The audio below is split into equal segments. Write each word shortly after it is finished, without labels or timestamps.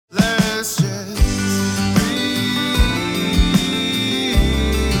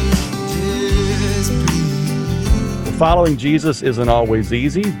Following Jesus isn't always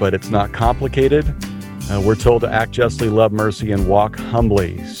easy, but it's not complicated. We're told to act justly, love mercy, and walk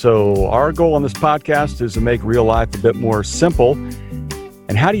humbly. So our goal on this podcast is to make real life a bit more simple.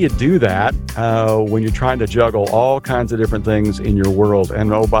 And how do you do that when you're trying to juggle all kinds of different things in your world?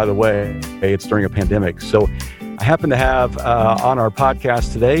 And oh, by the way, it's during a pandemic. So I happen to have on our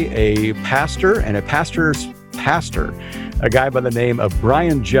podcast today a pastor and a pastor's pastor, a guy by the name of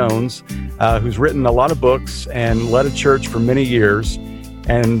Brian Jones, who's written a lot of books and led a church for many years.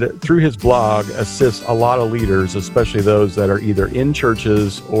 And through his blog assists a lot of leaders, especially those that are either in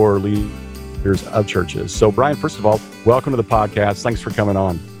churches or leaders of churches. So Brian, first of all, welcome to the podcast. Thanks for coming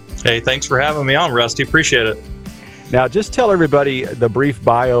on. Hey, thanks for having me on, Rusty. Appreciate it. Now, just tell everybody the brief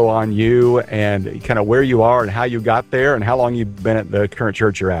bio on you and kind of where you are and how you got there and how long you've been at the current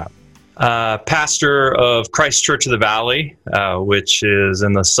church you're at. Pastor of Christ Church of the Valley, which is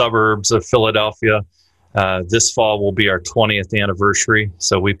in the suburbs of Philadelphia. This fall will be our 20th anniversary.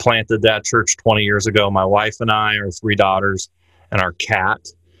 So we planted that church 20 years ago. My wife and I, our 3 daughters, and our cat.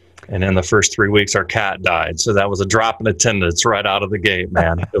 And in the first 3 weeks, our cat died. So that was a drop in attendance right out of the gate,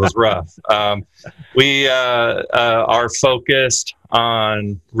 man. It was rough. We are focused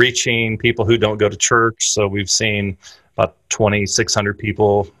on reaching people who don't go to church. So we've seen about 2,600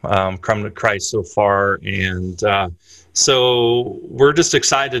 people come to Christ so far. And so we're just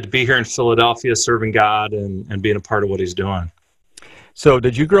excited to be here in Philadelphia serving God and being a part of what he's doing. So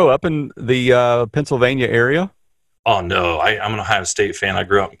did you grow up in the Pennsylvania area? Oh, no, I'm an Ohio State fan. I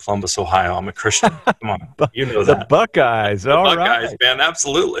grew up in Columbus, Ohio. I'm a Christian. Come on, you know that. The Buckeyes. The Buckeyes, man,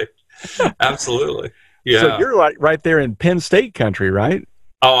 absolutely. Absolutely. Yeah. So you're right there in Penn State country, right?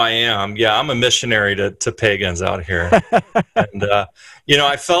 Oh, I am. Yeah, I'm a missionary to pagans out here. And,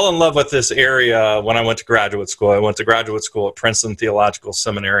 I fell in love with this area when I went to graduate school. I went to graduate school at Princeton Theological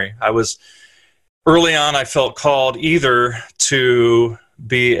Seminary. Early on, I felt called either to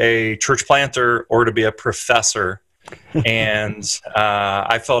be a church planter or to be a professor. And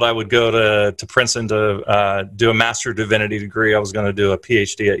I felt I would go to Princeton to do a Master of Divinity degree. I was going to do a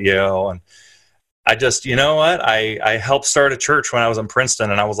PhD at Yale. And I just, you know what? I helped start a church when I was in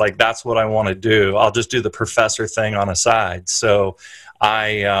Princeton, and I was like, that's what I want to do. I'll just do the professor thing on the side. So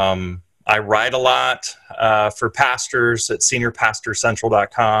I write a lot for pastors at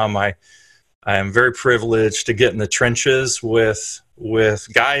seniorpastorcentral.com. I am very privileged to get in the trenches with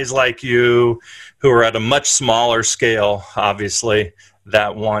guys like you who are at a much smaller scale, obviously,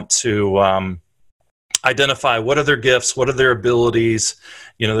 that want to identify what are their gifts, what are their abilities.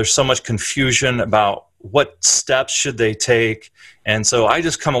 There's so much confusion about what steps should they take. And so I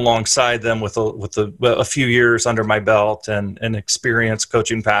just come alongside them with a few years under my belt and experience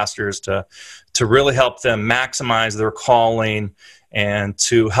coaching pastors to really help them maximize their calling and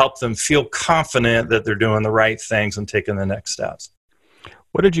to help them feel confident that they're doing the right things and taking the next steps.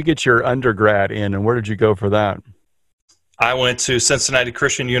 What did you get your undergrad in, and where did you go for that? I went to Cincinnati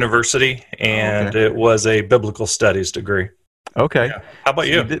Christian University, and It was a biblical studies degree. Okay. Yeah. How about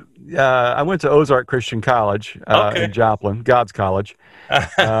you? I went to Ozark Christian College in Joplin, God's College.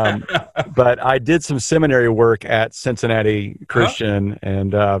 But I did some seminary work at Cincinnati Christian,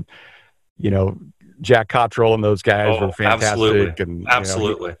 and Jack Cottrell and those guys were fantastic. Absolutely. And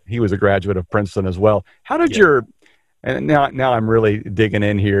absolutely. He was a graduate of Princeton as well. How did and now I'm really digging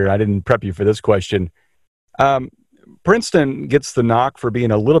in here. I didn't prep you for this question. Princeton gets the knock for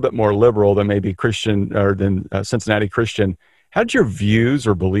being a little bit more liberal than maybe Christian or than Cincinnati Christian. How did your views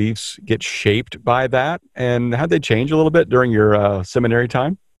or beliefs get shaped by that? And how did they change a little bit during your seminary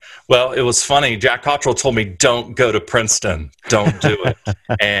time? Well, it was funny. Jack Cottrell told me, don't go to Princeton. Don't do it.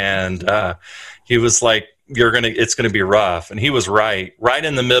 And he was like, it's going to be rough. And he was right. Right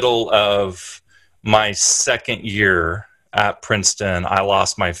in the middle of my second year at Princeton, I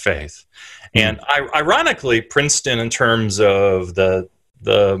lost my faith. And ironically, Princeton, in terms of the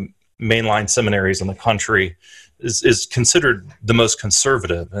mainline seminaries in the country, is considered the most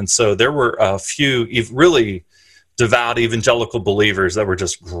conservative. And so there were a few really devout evangelical believers that were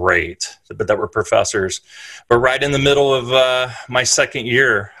just great, but that were professors. But right in the middle of my second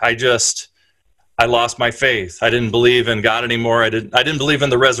year, I lost my faith. I didn't believe in God anymore. I didn't believe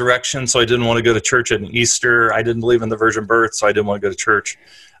in the resurrection, so I didn't want to go to church at Easter. I didn't believe in the virgin birth, so I didn't want to go to church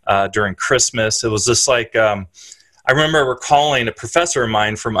during Christmas. It was just like, I remember recalling a professor of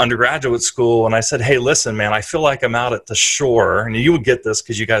mine from undergraduate school, and I said, hey, listen, man, I feel like I'm out at the shore, and you would get this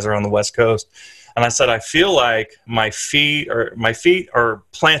because you guys are on the West Coast. And I said, I feel like my feet are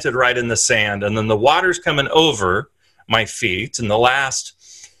planted right in the sand, and then the water's coming over my feet. And the last,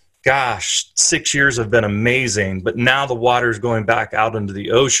 6 years have been amazing, but now the water's going back out into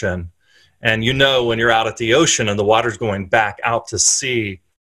the ocean. And you know, when you're out at the ocean and the water's going back out to sea,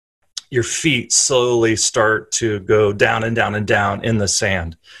 your feet slowly start to go down and down and down in the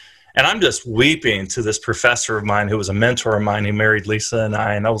sand. And I'm just weeping to this professor of mine who was a mentor of mine. He married Lisa and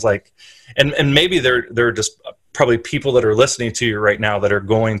I was like, and maybe there are just probably people that are listening to you right now that are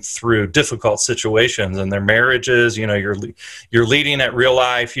going through difficult situations in their marriages. You know, you're leading at Real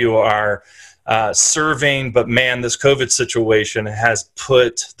Life, you are serving, but man, this COVID situation has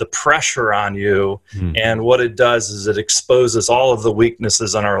put the pressure on you. And what it does is it exposes all of the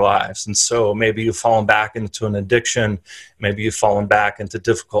weaknesses in our lives. And so maybe you've fallen back into an addiction, maybe you've fallen back into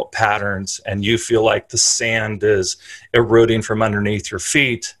difficult patterns, and you feel like the sand is eroding from underneath your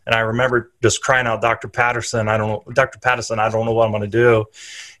feet. And I remember just crying out, Dr. Patterson, I don't know what I'm going to do.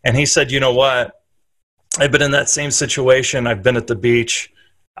 And he said, you know what? I've been in that same situation. I've been at the beach.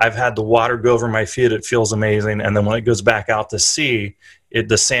 I've had the water go over my feet. It feels amazing. And then when it goes back out to sea,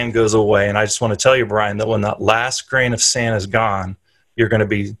 the sand goes away. And I just want to tell you, Brian, that when that last grain of sand is gone, you're going to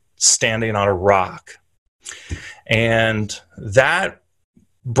be standing on a rock. And that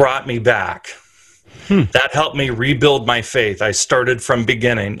brought me back. That helped me rebuild my faith. I started from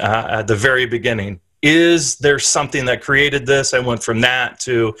beginning, at the very beginning. Is there something that created this? I went from that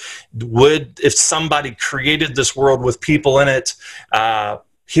to, if somebody created this world with people in it,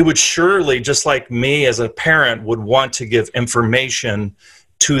 he would surely, just like me as a parent, would want to give information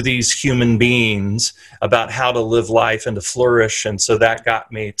to these human beings about how to live life and to flourish. And so that got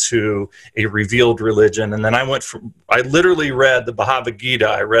me to a revealed religion. And then I literally read the Bhagavad Gita.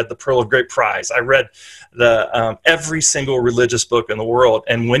 I read the Pearl of Great Price. I read every single religious book in the world.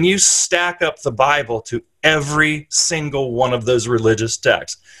 And when you stack up the Bible to every single one of those religious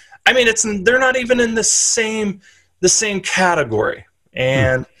texts, I mean, they're not even in the same category.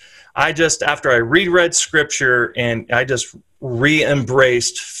 And I just, after I reread scripture, and I just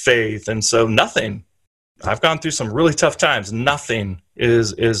re-embraced faith. And so I've gone through some really tough times. Nothing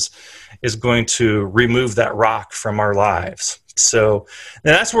is going to remove that rock from our lives. So,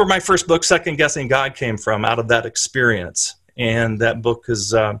 and that's where my first book, Second Guessing God, came from, out of that experience. And that book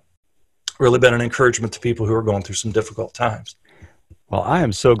has really been an encouragement to people who are going through some difficult times. Well, I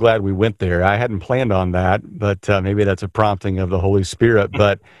am so glad we went there. I hadn't planned on that, but maybe that's a prompting of the Holy Spirit.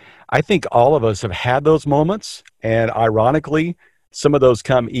 But I think all of us have had those moments, and ironically, some of those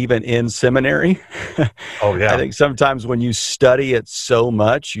come even in seminary. Oh, yeah. I think sometimes when you study it so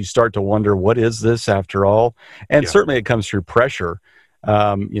much, you start to wonder, what is this after all? And certainly it comes through pressure.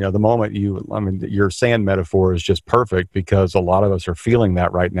 The moment your sand metaphor is just perfect, because a lot of us are feeling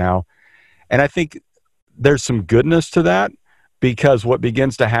that right now. And I think there's some goodness to that, because what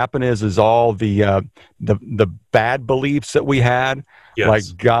begins to happen is all the bad beliefs that we had, like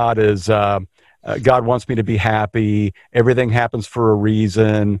God wants me to be happy, everything happens for a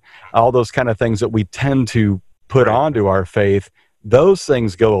reason, all those kind of things that we tend to put onto our faith, those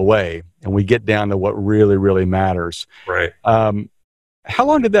things go away, and we get down to what really, really matters. Right. How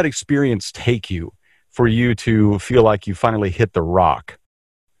long did that experience take you for you to feel like you finally hit the rock?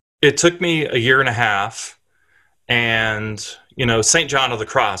 It took me a year and a half. And, St. John of the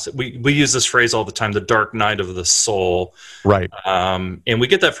Cross, we use this phrase all the time, the dark night of the soul. Right. And we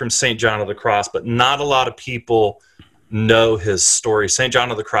get that from St. John of the Cross, but not a lot of people know his story. St.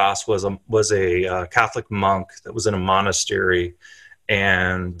 John of the Cross was a Catholic monk that was in a monastery.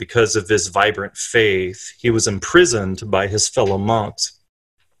 And because of his vibrant faith, he was imprisoned by his fellow monks.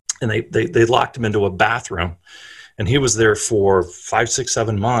 And they locked him into a bathroom. And he was there for 5, 6,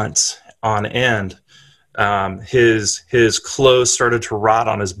 7 months on end. His clothes started to rot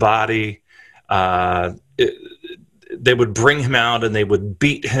on his body. They would bring him out and they would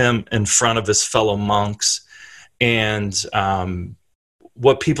beat him in front of his fellow monks. And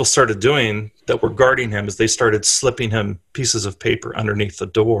what people started doing that were guarding him is they started slipping him pieces of paper underneath the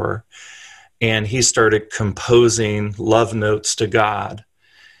door. And he started composing love notes to God.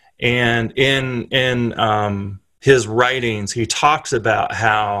 And in his writings, he talks about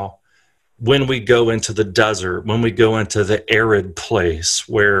how when we go into the desert, when we go into the arid place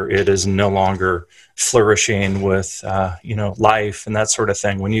where it is no longer flourishing with, life and that sort of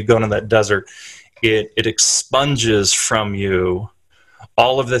thing, when you go into that desert, it expunges from you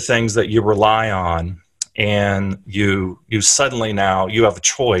all of the things that you rely on, and you suddenly now you have a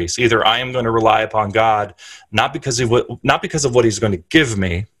choice. Either I am going to rely upon God, not because of what He's going to give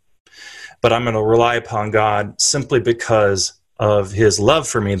me, but I'm going to rely upon God simply because of His love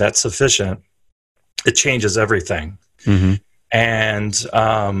for me. That's sufficient. It changes everything. Mm-hmm.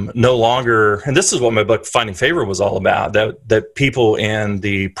 And no longer, and this is what my book Finding Favor was all about, that people in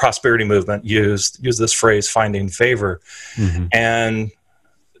the prosperity movement use this phrase, finding favor. Mm-hmm. And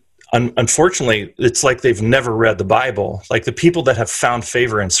unfortunately, it's like they've never read the Bible. Like the people that have found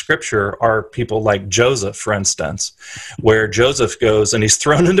favor in Scripture are people like Joseph, for instance, where Joseph goes and he's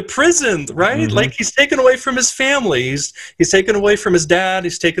thrown into prison, right? Mm-hmm. Like he's taken away from his family. He's taken away from his dad.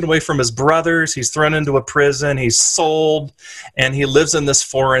 He's taken away from his brothers. He's thrown into a prison. He's sold, and he lives in this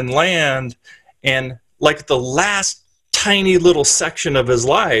foreign land. And like the last tiny little section of his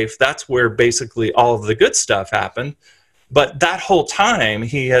life, that's where basically all of the good stuff happened. But that whole time,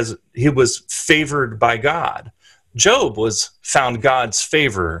 he was favored by God. Job found God's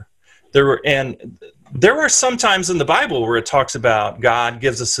favor. There are some times in the Bible where it talks about God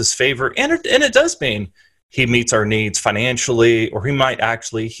gives us his favor, and it does mean he meets our needs financially, or he might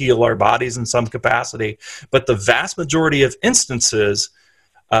actually heal our bodies in some capacity. But the vast majority of instances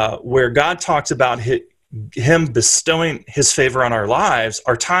where God talks about him bestowing his favor on our lives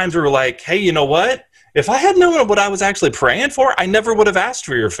are times where we're like, hey, you know what? If I had known what I was actually praying for, I never would have asked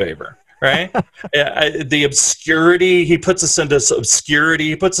for your favor, right? The obscurity, he puts us into obscurity.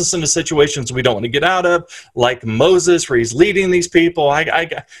 He puts us into situations we don't want to get out of, like Moses, where he's leading these people.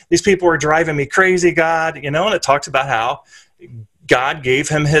 These people are driving me crazy, God, and it talks about how God gave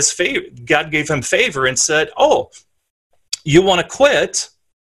him his favor. God gave him favor and said, oh, you want to quit?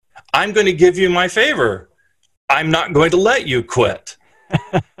 I'm going to give you my favor. I'm not going to let you quit.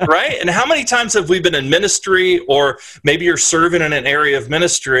 Right? And how many times have we been in ministry, or maybe you're serving in an area of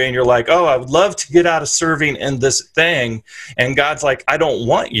ministry and you're like, oh, I would love to get out of serving in this thing. And God's like, I don't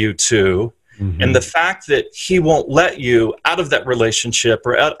want you to. Mm-hmm. And the fact that he won't let you out of that relationship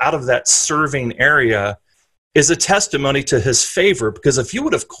or out of that serving area is a testimony to his favor. Because if you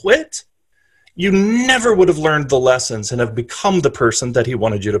would have quit, you never would have learned the lessons and have become the person that he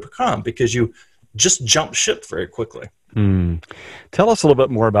wanted you to become, because you just jumped ship very quickly. Tell us a little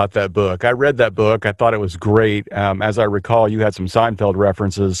bit more about that book. I read that book. I thought it was great. As I recall, you had some Seinfeld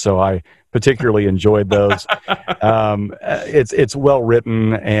references, so I particularly enjoyed those. It's well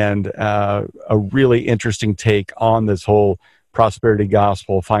written and a really interesting take on this whole prosperity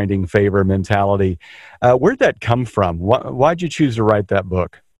gospel, finding favor mentality. Where'd that come from? Why'd you choose to write that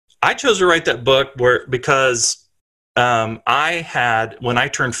book? I chose to write that book because I had, when I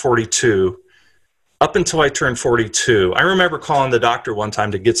turned 42, up until I turned 42, I remember calling the doctor one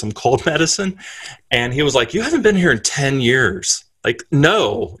time to get some cold medicine, and he was like, you haven't been here in 10 years. Like,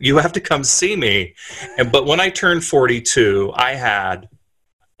 no, you have to come see me. But when I turned 42, I had,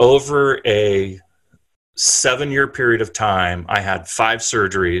 over a 7-year period of time, I had 5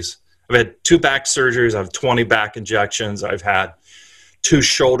 surgeries. I've had 2 back surgeries. I have 20 back injections. I've had 2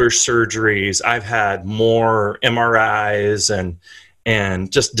 shoulder surgeries. I've had more MRIs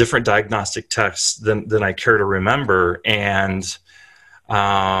and just different diagnostic tests than I care to remember. And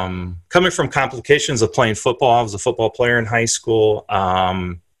coming from complications of playing football, I was a football player in high school,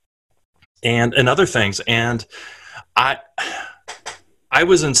 and other things. And I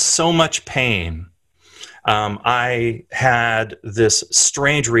was in so much pain. I had this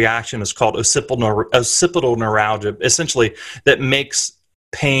strange reaction. It's called occipital neuralgia, essentially, that makes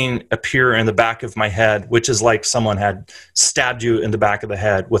pain appear in the back of my head, which is like someone had stabbed you in the back of the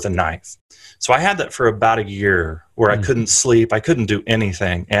head with a knife. So I had that for about a year, where I couldn't sleep, I couldn't do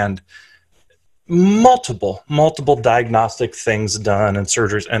anything, and multiple diagnostic things done and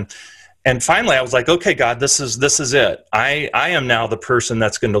surgeries. And finally I was like, okay, God, this is it. I am now the person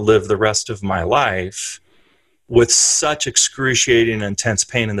that's going to live the rest of my life with such excruciating, intense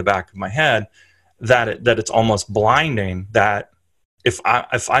pain in the back of my head that it's almost blinding, that if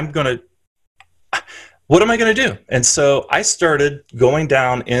I'm going to, what am I going to do? And so I started going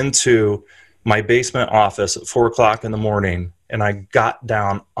down into my basement office at 4:00 in the morning, and I got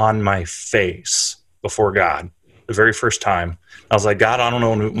down on my face before God the very first time. I was like, God, I don't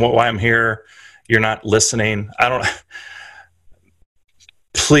know why I'm here. You're not listening.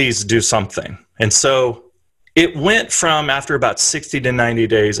 Please do something. And so it went from, after about 60 to 90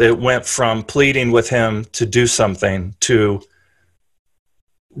 days, it went from pleading with him to do something to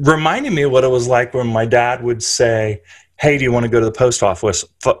reminding me what it was like when my dad would say, hey, do you want to go to the post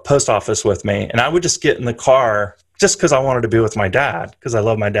office with me? And I would just get in the car just because I wanted to be with my dad, because I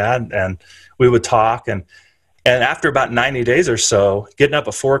love my dad, and we would talk. And after about 90 days or so, getting up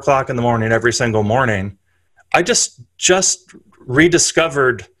at 4:00 in the morning every single morning, I just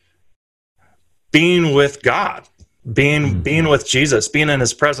rediscovered being with God, being with Jesus, being in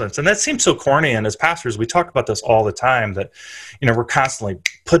his presence. And that seems so corny. And as pastors, we talk about this all the time, that, we're constantly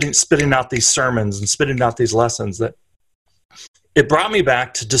spitting out these sermons and spitting out these lessons, that it brought me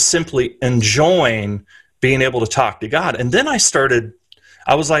back to just simply enjoying being able to talk to God. And then I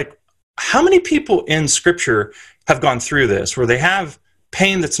was like, how many people in Scripture have gone through this, where they have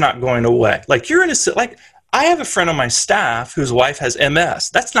pain that's not going away. Like you're in a, like I have a friend on my staff whose wife has MS.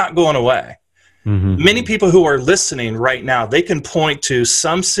 That's not going away. Mm-hmm. Many people who are listening right now, they can point to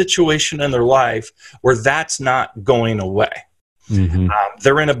some situation in their life where that's not going away. Mm-hmm.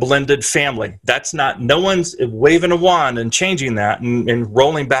 They're in a blended family. That's not, no one's waving a wand and changing that and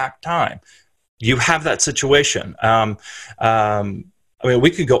rolling back time. You have that situation. I mean, we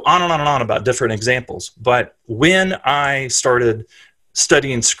could go on and on and on about different examples, but when I started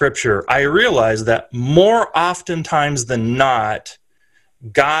studying scripture, I realized that more oftentimes than not,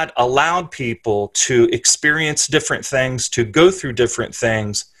 God allowed people to experience different things, to go through different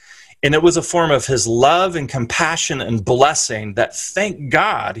things, and it was a form of his love and compassion and blessing that, thank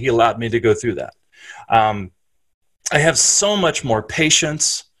God, he allowed me to go through that. I have so much more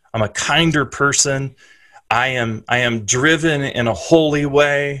patience. I'm a kinder person. I am driven in a holy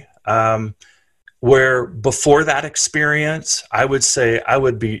way, where before that experience, I would say I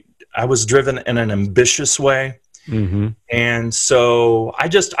was driven in an ambitious way. Mm-hmm. And so I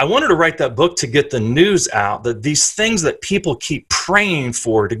wanted to write that book to get the news out that these things that people keep praying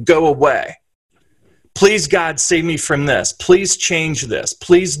for to go away. Please, God, save me from this. Please change this.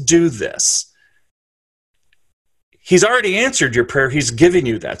 Please do this. He's already answered your prayer. He's given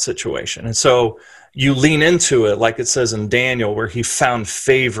you that situation. And so you lean into it, like it says in Daniel, where he found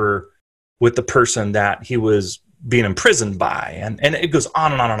favor with the person that he was being imprisoned by, and it goes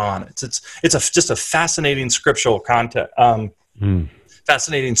on and on and on. It's just a fascinating scriptural content,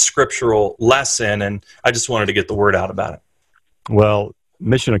 fascinating scriptural lesson, and I just wanted to get the word out about it. Well,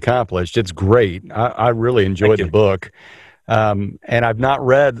 mission accomplished. It's great. I really enjoyed the book, and I've not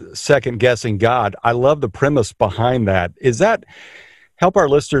read Second Guessing God. I love the premise behind that. Is that help our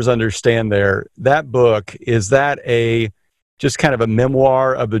listeners understand that book? Is that just kind of a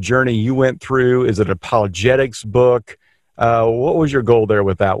memoir of the journey you went through? Is it an apologetics book? What was your goal there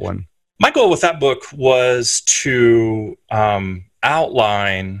with that one? My goal with that book was to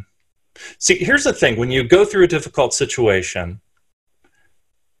outline. See, here's the thing. When you go through a difficult situation,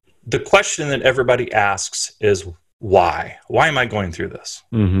 the question that everybody asks is, why? Why am I going through this?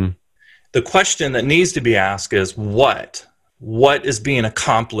 Mm-hmm. The question that needs to be asked is, what? What is being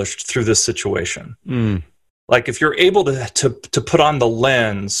accomplished through this situation? Mm. Like if you're able to put on the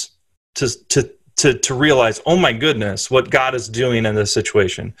lens to realize, oh my goodness, what God is doing in this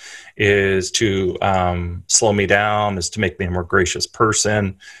situation is to slow me down, is to make me a more gracious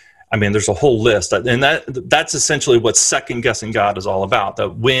person. I mean, there's a whole list, and that's essentially what second guessing God is all about.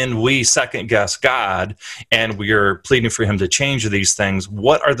 That when we second guess God and we are pleading for Him to change these things,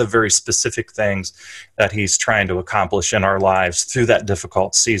 what are the very specific things that He's trying to accomplish in our lives through that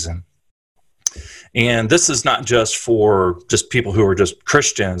difficult season? And this is not just for just people who are just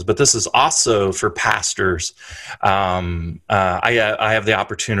Christians, but this is also for pastors. I have the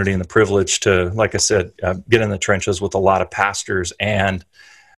opportunity and the privilege to, like I said, get in the trenches with a lot of pastors. And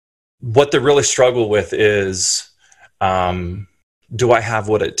what they really struggle with is, do I have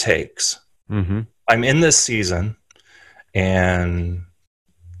what it takes? Mm-hmm. I'm in this season, and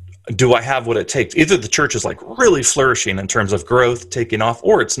do I have what it takes? Either the church is like really flourishing in terms of growth, taking off,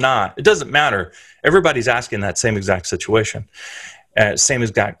 or it's not. It doesn't matter. Everybody's asking that same exact situation, same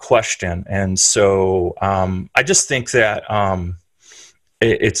exact question. And so I just think that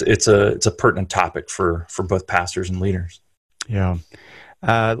it's a pertinent topic for both pastors and leaders. Yeah.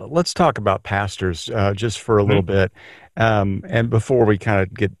 Let's talk about pastors just for a little bit. And before we kind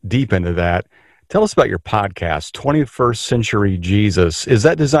of get deep into that, tell us about your podcast, 21st Century Jesus. Is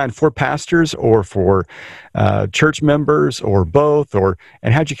that designed for pastors or for church members or both?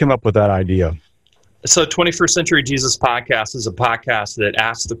 And how'd you come up with that idea? So 21st Century Jesus podcast is a podcast that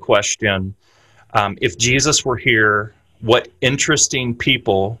asks the question, if Jesus were here, what interesting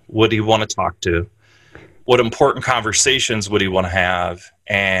people would He want to talk to? What important conversations would He want to have?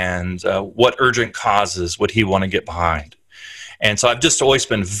 And what urgent causes would He want to get behind? And so I've just always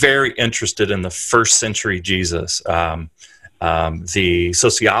been very interested in the first century Jesus, the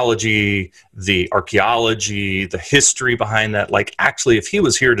sociology, the archaeology, the history behind that. Like, actually, if He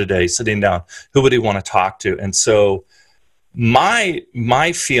was here today sitting down, who would He want to talk to? And so my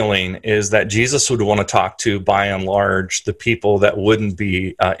feeling is that Jesus would want to talk to, by and large, the people that wouldn't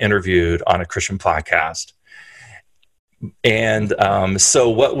be interviewed on a Christian podcast. And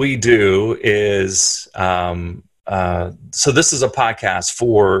so what we do is, so this is a podcast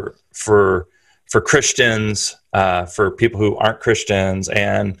for Christians, for people who aren't Christians,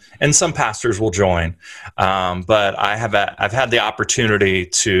 and some pastors will join. But I've had the opportunity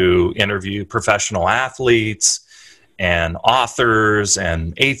to interview professional athletes and authors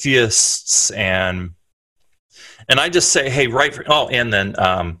and atheists and And I just say, hey, and then,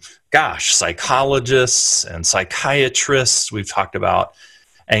 psychologists and psychiatrists, we've talked about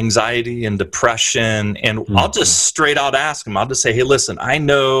anxiety and depression, and I'll just straight out ask them. I'll just say, hey, listen, I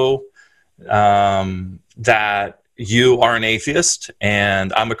know that you are an atheist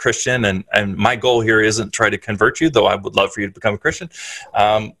and I'm a Christian, and my goal here isn't try to convert you, though I would love for you to become a Christian.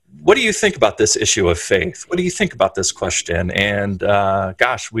 What do you think about this issue of faith? What do you think about this question? And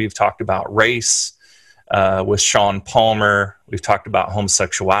we've talked about race with Sean Palmer. We've talked about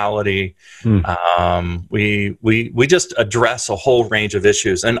homosexuality. We just address a whole range of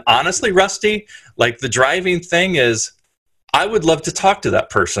issues. And honestly, Rusty, like the driving thing is, I would love to talk to that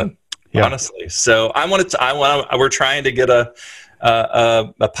person. Yeah. Honestly. So we're trying to get a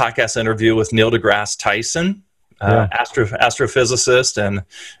podcast interview with Neil deGrasse Tyson, astrophysicist and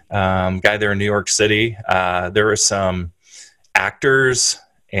guy there in New York City. There are some actors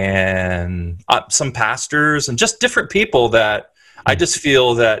and some pastors and just different people that I just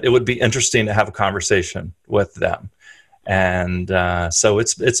feel that it would be interesting to have a conversation with them. And so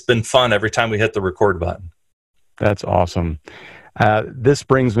it's been fun every time we hit the record button. That's awesome. This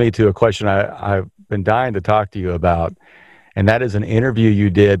brings me to a question I've been dying to talk to you about, and that is an interview you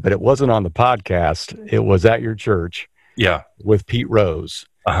did, but it wasn't on the podcast. It was at your church. Yeah. With Pete Rose.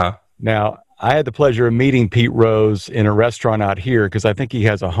 Uh-huh. Now, I had the pleasure of meeting Pete Rose in a restaurant out here because I think he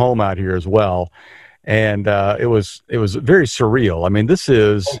has a home out here as well. And it was very surreal. I mean, this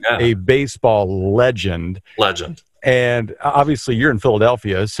is a baseball legend. And obviously you're in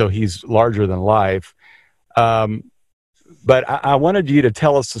Philadelphia, so he's larger than life. But I wanted you to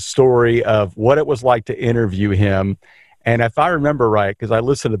tell us the story of what it was like to interview him. And if I remember right, because I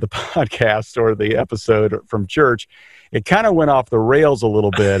listened to the podcast or the episode from church, it kind of went off the rails a little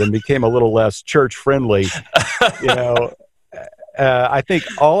bit and became a little less church friendly. I think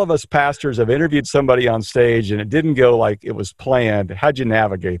all of us pastors have interviewed somebody on stage and it didn't go like it was planned. How'd you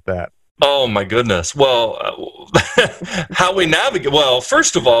navigate that? Oh my goodness. Well, how we navigate? Well,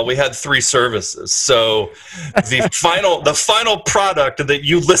 first of all, we had 3 services. So the final product that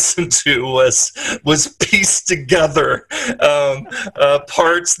you listened to was pieced together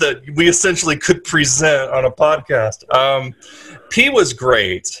parts that we essentially could present on a podcast. P was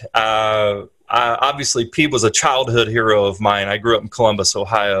great. Obviously, Pete was a childhood hero of mine. I grew up in Columbus,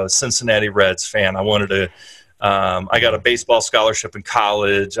 Ohio, Cincinnati Reds fan. I got a baseball scholarship in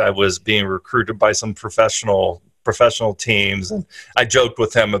college. I was being recruited by some professional teams. And I joked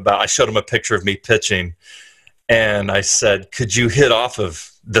with him I showed him a picture of me pitching. And I said, could you hit off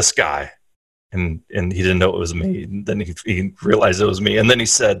of this guy? And he didn't know it was me. And then he realized it was me. And then he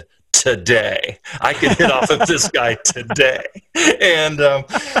said, today. I could hit off of this guy today. And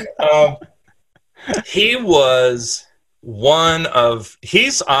he was one of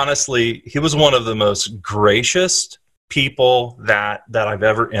the most gracious people that I've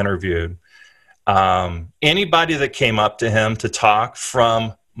ever interviewed. Anybody that came up to him to talk,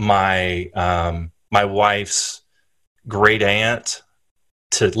 from my wife's great aunt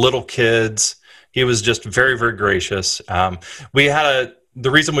to little kids, he was just very, very gracious. The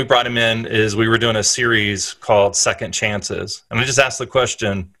reason we brought him in is we were doing a series called Second Chances. And I just asked the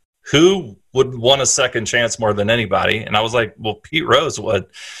question, who would want a second chance more than anybody? And I was like, well, Pete Rose would,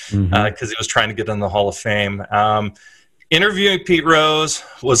 because he was trying to get in the Hall of Fame. Interviewing Pete Rose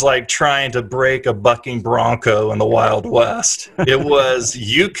was like trying to break a bucking bronco in the Wild West. It was,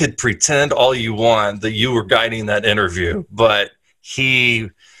 you could pretend all you want that you were guiding that interview, but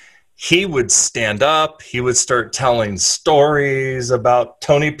he would stand up. He would start telling stories about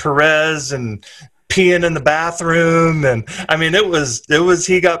Tony Perez and peeing in the bathroom. And I mean,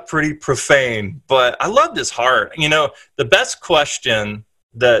 he got pretty profane, but I loved his heart. The best question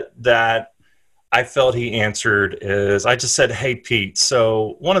that I felt he answered is, I just said, hey, Pete,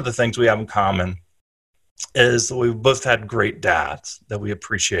 so one of the things we have in common is that we've both had great dads that we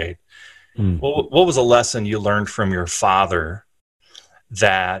appreciate. What was a lesson you learned from your father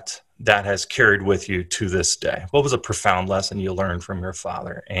that has carried with you to this day? What was a profound lesson you learned from your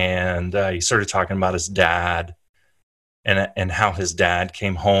father? And he started talking about his dad and how his dad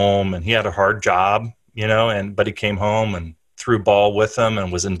came home, and he had a hard job, but he came home and threw ball with him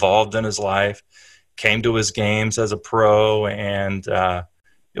and was involved in his life, came to his games as a pro, and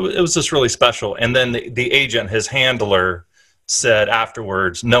it was just really special. And then the agent, his handler, said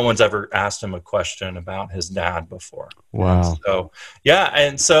afterwards, no one's ever asked him a question about his dad before. Wow.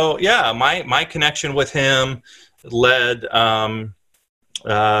 My connection with him led our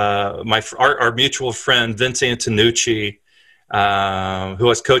mutual friend Vince Antonucci, who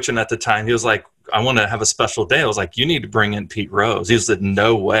was coaching at the time. He was like, I want to have a special day. I was like, you need to bring in Pete Rose. He said,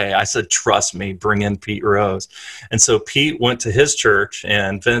 no way. I said, trust me, bring in Pete Rose. And so Pete went to his church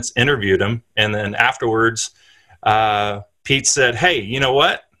and Vince interviewed him. And then afterwards, Pete said, hey, you know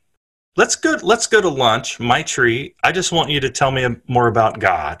what? Let's go to lunch, my treat. I just want you to tell me more about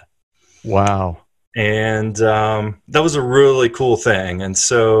God. Wow. And that was a really cool thing. And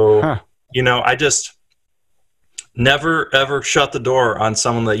so, I just never, ever shut the door on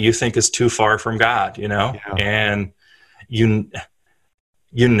someone that you think is too far from God, and you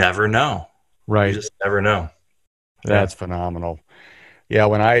never know. Right. You just never know. That's phenomenal. Yeah.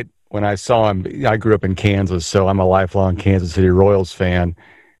 When I saw him, I grew up in Kansas, so I'm a lifelong Kansas City Royals fan.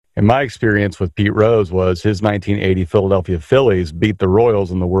 And my experience with Pete Rose was his 1980 Philadelphia Phillies beat the Royals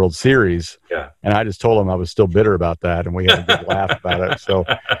in the World Series. Yeah. And I just told him I was still bitter about that, and we had a good laugh about it. So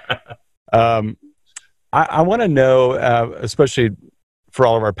I want to know, especially for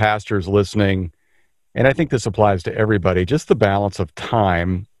all of our pastors listening, and I think this applies to everybody, just the balance of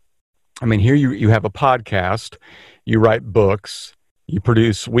time. I mean, here you have a podcast, you write books, you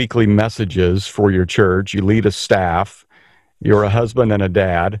produce weekly messages for your church, you lead a staff, you're a husband and a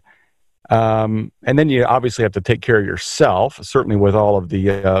dad. And then you obviously have to take care of yourself, certainly with all of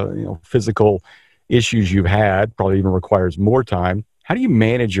the physical issues you've had, probably even requires more time. How do you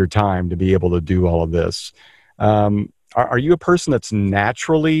manage your time to be able to do all of this? Are you a person that's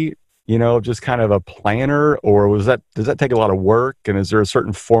naturally, just kind of a planner, or does that take a lot of work? And is there a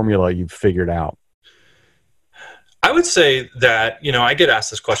certain formula you've figured out? I would say that, I get asked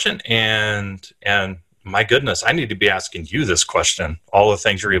this question and my goodness, I need to be asking you this question, all the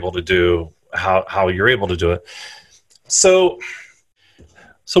things you're able to do, how you're able to do it. So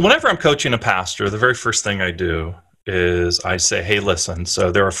whenever I'm coaching a pastor, the very first thing I do is I say, hey, listen,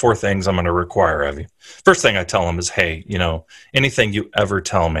 so there are 4 things I'm going to require of you. First thing I tell them is, hey, anything you ever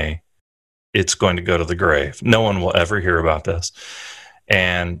tell me, it's going to go to the grave. No one will ever hear about this.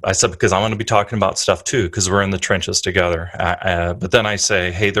 And I said, because I'm going to be talking about stuff too, because we're in the trenches together. But then I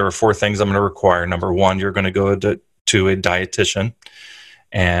say, hey, there are 4 things I'm going to require. Number 1, you're going to go to a dietitian,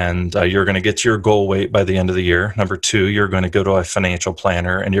 and you're going to get to your goal weight by the end of the year. Number 2, you're going to go to a financial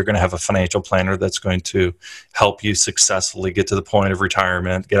planner, and you're going to have a financial planner that's going to help you successfully get to the point of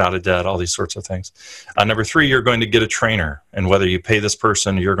retirement, get out of debt, all these sorts of things. Number 3, you're going to get a trainer, and whether you pay this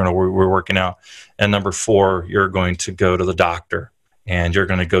person, we're working out. And number 4, you're going to go to the doctor, and you're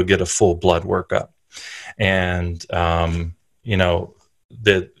going to go get a full blood workup. And,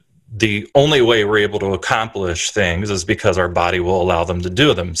 the only way we're able to accomplish things is because our body will allow them to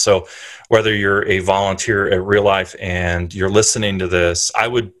do them. So whether you're a volunteer at Real Life and you're listening to this, I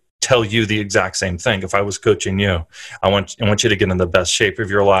would tell you the exact same thing. If I was coaching you, I want you to get in the best shape of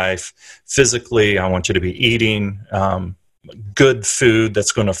your life. Physically, I want you to be eating good food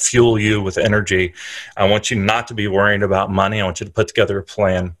that's going to fuel you with energy. I want you not to be worrying about money. I want you to put together a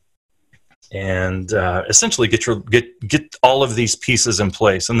plan and essentially get all of these pieces in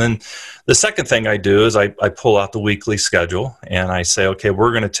place. And then the second thing I do is I pull out the weekly schedule and I say, okay,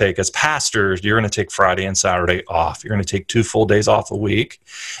 we're going to take, as pastors, you're going to take Friday and Saturday off. You're going to take 2 full days off a week.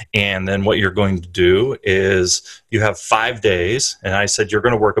 And then what you're going to do is you have 5 days. And I said, you're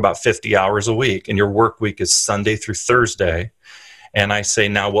going to work about 50 hours a week, and your work week is Sunday through Thursday. And I say,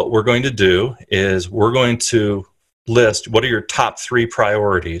 now what we're going to do is we're going to list what are your top 3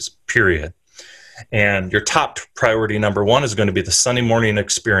 priorities, period. And your top priority, number 1, is going to be the Sunday morning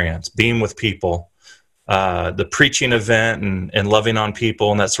experience, being with people, the preaching event and loving on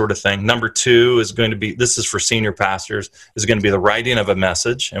people and that sort of thing. Number 2 is going to be, this is for senior pastors, is going to be the writing of a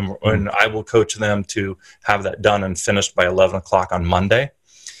message. And I will coach them to have that done and finished by 11 o'clock on Monday.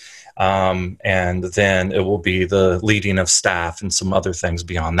 And then it will be the leading of staff and some other things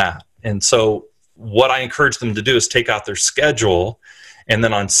beyond that. And so what I encourage them to do is take out their schedule. And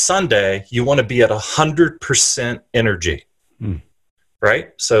then on Sunday, you want to be at 100% energy, right?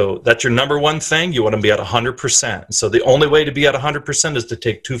 So that's your number 1 thing. You want to be at 100%. So the only way to be at 100% is to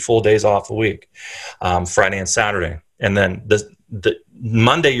take 2 full days off a week, Friday and Saturday. And then the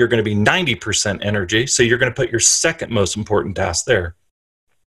Monday, you're going to be 90% energy. So you're going to put your second most important task there.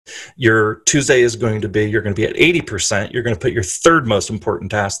 Your Tuesday is going to be, you're going to be at 80%. You're going to put your third most important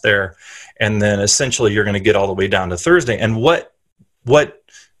task there. And then essentially you're going to get all the way down to Thursday. And what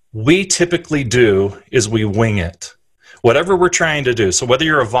we typically do is we wing it, whatever we're trying to do. So whether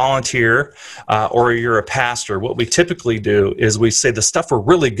you're a volunteer or you're a pastor, what we typically do is we say the stuff we're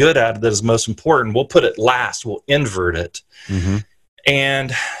really good at that is most important, we'll put it last, we'll invert it. Mm-hmm.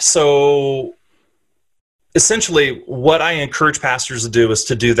 And so essentially what I encourage pastors to do is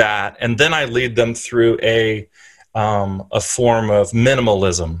to do that. And then I lead them through a form of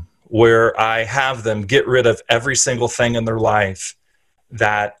minimalism, where I have them get rid of every single thing in their life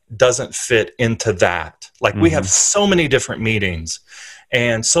that doesn't fit into that. Like we have so many different meetings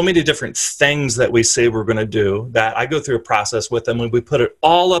and so many different things that we say we're going to do that I go through a process with them and we put it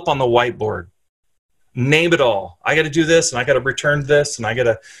all up on the whiteboard. Name it all. I got to do this and I got to return this and I got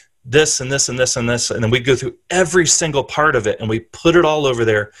to this and this and this and this. And then we go through every single part of it and we put it all over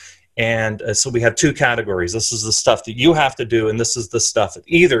there. And so we have two categories. This is the stuff that you have to do, and this is the stuff that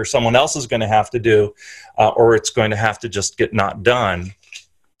either someone else is going to have to do or it's going to have to just get not done.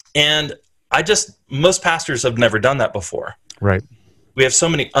 And most pastors have never done that before. Right. We have so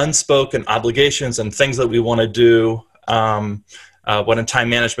many unspoken obligations and things that we want to do. What in time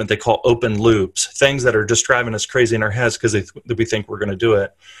management they call open loops, things that are just driving us crazy in our heads because we think we're going to do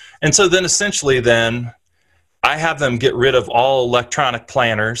it. And so then essentially I have them get rid of all electronic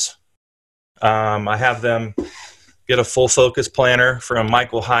planners. I have them get a full focus planner from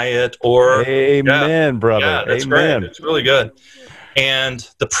Michael Hyatt or Amen, brother. Yeah, that's Amen. great. It's really good. And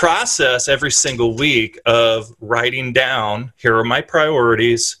the process every single week of writing down, here are my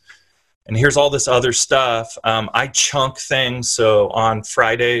priorities, and here's all this other stuff. I chunk things. So on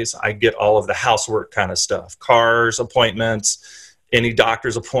Fridays, I get all of the housework kind of stuff, cars, appointments, any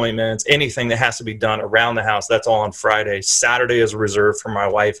doctor's appointments, anything that has to be done around the house. That's all on Friday. Saturday is reserved for my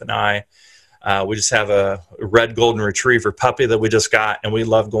wife and I. We just have a red golden retriever puppy that we just got, and we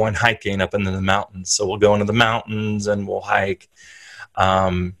love going hiking up into the mountains. So we'll go into the mountains and we'll hike.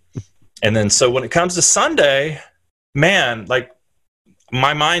 And then so when it comes to Sunday, man, like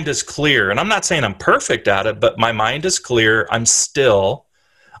my mind is clear. And I'm not saying I'm perfect at it, but my mind is clear. I'm still.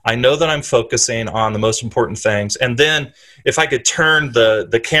 I know that I'm focusing on the most important things. And then if I could turn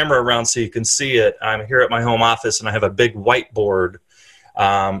the camera around so you can see it, I'm here at my home office and I have a big whiteboard.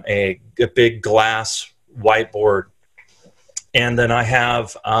 A big glass whiteboard. And then I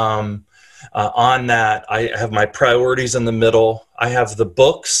have on that, I have my priorities in the middle. I have the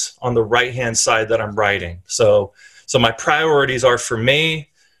books on the right-hand side that I'm writing. So my priorities are for me,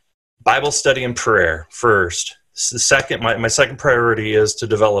 Bible study and prayer first. Second, my second priority is to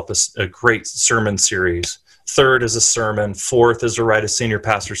develop a great sermon series. Third is a sermon. Fourth is to write a Senior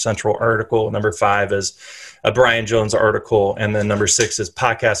Pastor Central article. Number 5 is a Brian Jones article. And then number 6 is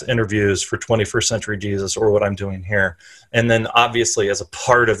podcast interviews for 21st Century Jesus, or what I'm doing here. And then obviously as a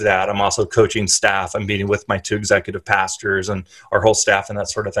part of that, I'm also coaching staff. I'm meeting with my 2 executive pastors and our whole staff and that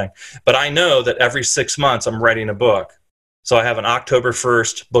sort of thing. But I know that every 6 months I'm writing a book. So I have an October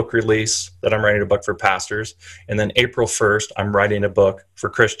 1st book release that I'm writing a book for pastors. And then April 1st, I'm writing a book for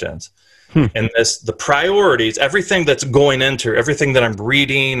Christians. And the priorities, everything that's going into, everything that I'm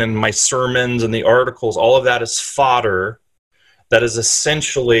reading and my sermons and the articles, all of that is fodder. That is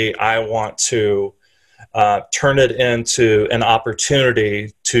essentially, I want to turn it into an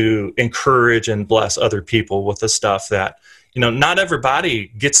opportunity to encourage and bless other people with the stuff that, not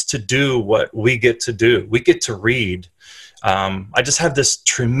everybody gets to do what we get to do. We get to read. I just have this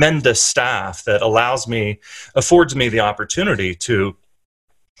tremendous staff that affords me the opportunity to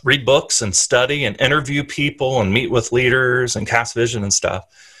read books and study and interview people and meet with leaders and cast vision and stuff.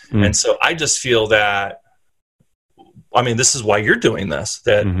 And so I just feel that, this is why you're doing this,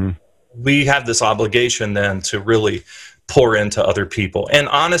 that we have this obligation then to really pour into other people. And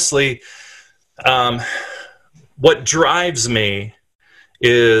honestly, what drives me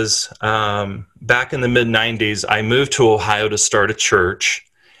is back in the mid-90s, I moved to Ohio to start a church.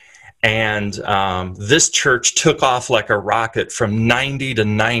 And this church took off like a rocket from 90 to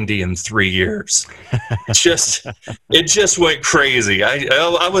 90 in 3 years. It just went crazy.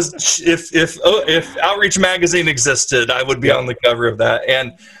 I was if Outreach Magazine existed, I would be on the cover of that.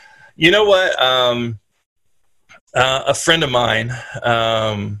 And you know what? A friend of mine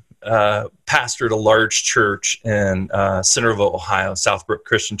pastored a large church in Centerville, Ohio, Southbrook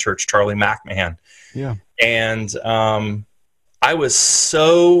Christian Church, Charlie McMahon. Yeah. And I was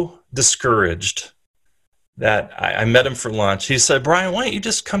so discouraged that I met him for lunch. He said, "Brian, why don't you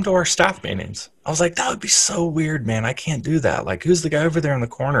just come to our staff meetings?" I was like, that would be so weird, man. I can't do that. Like, who's the guy over there in the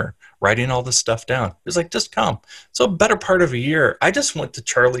corner writing all this stuff down? He was like, just come. So better part of a year, I just went to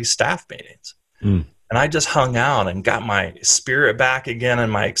Charlie's staff meetings. And I just hung out and got my spirit back again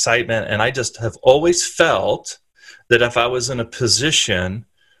and my excitement. And I just have always felt that if I was in a position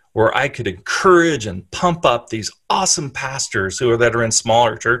where I could encourage and pump up these awesome pastors that are in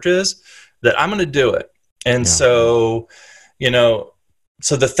smaller churches, that I'm going to do it. And so,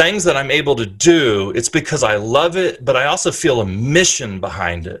 so the things that I'm able to do, it's because I love it, but I also feel a mission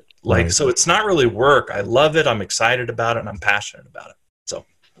behind it. So it's not really work. I love it. I'm excited about it and I'm passionate about it. So.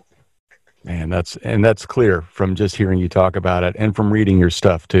 Man, that's clear from just hearing you talk about it and from reading your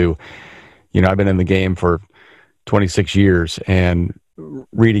stuff too. I've been in the game for 26 years, and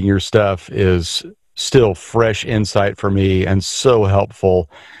reading your stuff is still fresh insight for me and so helpful.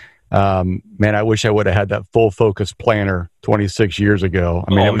 Man, I wish I would have had that Full Focus Planner 26 years ago.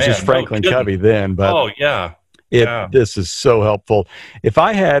 I mean, it was just Franklin Covey then, but this is so helpful. If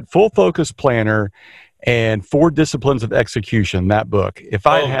I had Full Focus Planner and 4 Disciplines of Execution, that book, if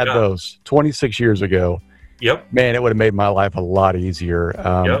I had those 26 years ago, man, it would have made my life a lot easier.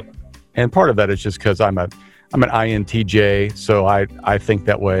 And part of that is just because I'm an INTJ, so I think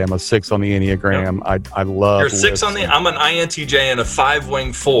that way. I'm a 6 on the Enneagram. I love. You're 6 on the. I'm an INTJ and a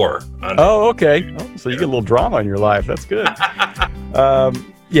 5-wing 4. Oh, okay. So you get a little drama in your life. That's good.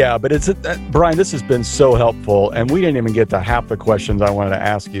 Yeah, but Brian, this has been so helpful, and we didn't even get to half the questions I wanted to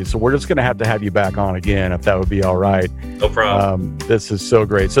ask you. So we're just going to have you back on again, if that would be all right. No problem. This is so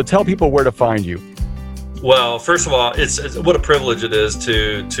great. So tell people where to find you. Well, first of all, it's what a privilege it is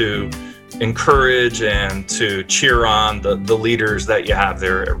to encourage and to cheer on the leaders that you have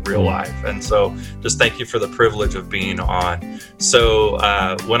there at Real Life. And so just thank you for the privilege of being on. So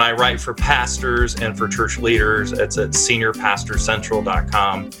when I write for pastors and for church leaders, it's at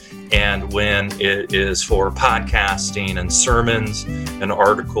seniorpastorcentral.com. And when it is for podcasting and sermons and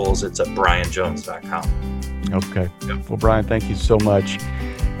articles, it's at brianjones.com. Okay. Yep. Well, Brian, thank you so much.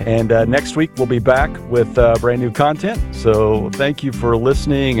 And next week, we'll be back with brand new content. So thank you for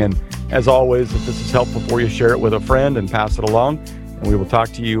listening. And as always, if this is helpful for you, share it with a friend and pass it along. And we will talk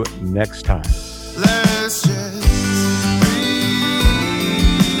to you next time.